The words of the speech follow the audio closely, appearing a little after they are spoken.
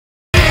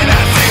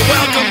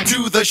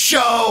do the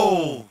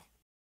show.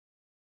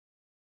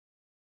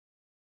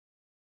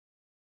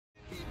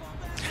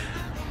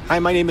 Hi,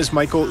 my name is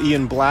Michael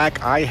Ian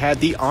Black. I had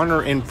the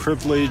honor and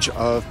privilege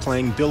of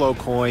playing Bill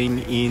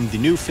Aucoin in the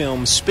new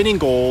film Spinning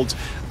Gold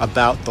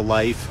about the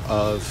life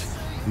of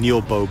Neil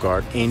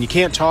Bogart. And you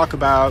can't talk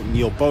about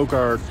Neil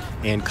Bogart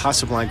and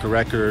Casablanca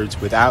Records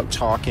without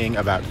talking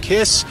about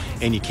Kiss,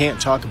 and you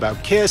can't talk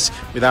about Kiss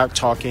without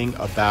talking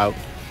about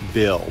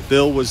Bill.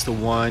 Bill was the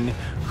one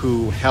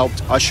who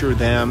helped usher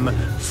them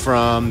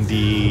from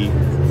the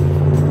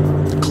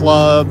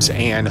clubs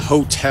and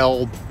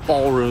hotel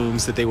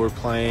ballrooms that they were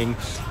playing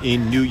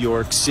in New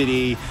York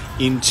City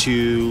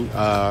into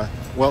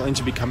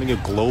becoming a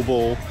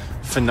global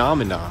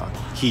phenomena.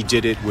 He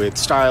did it with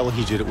style.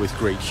 He did it with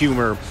great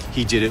humor.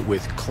 He did it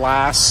with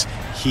class.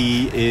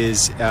 He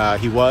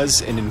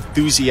was an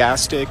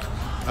enthusiastic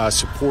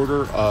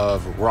supporter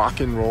of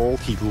rock and roll.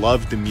 He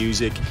loved the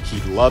music.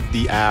 He loved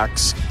the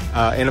acts.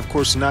 And of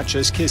course, not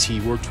just Kiss. He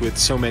worked with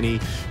so many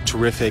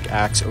terrific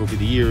acts over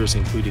the years,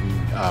 including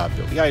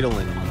Billy Idol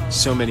and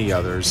so many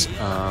others.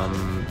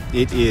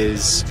 It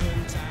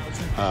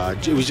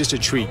was just a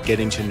treat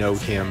getting to know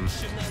him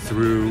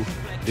through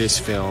this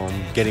film,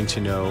 getting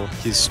to know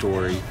his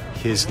story,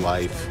 his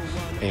life,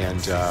 and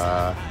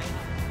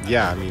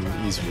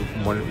he's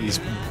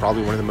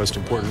probably one of the most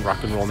important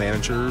rock and roll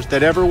managers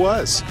that ever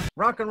was.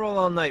 Rock and Roll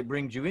All Night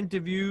brings you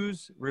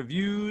interviews,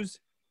 reviews,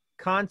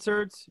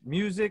 concerts,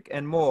 music,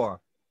 and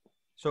more.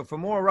 So for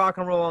more Rock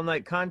and Roll All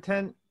Night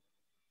content,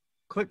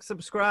 click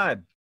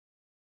subscribe.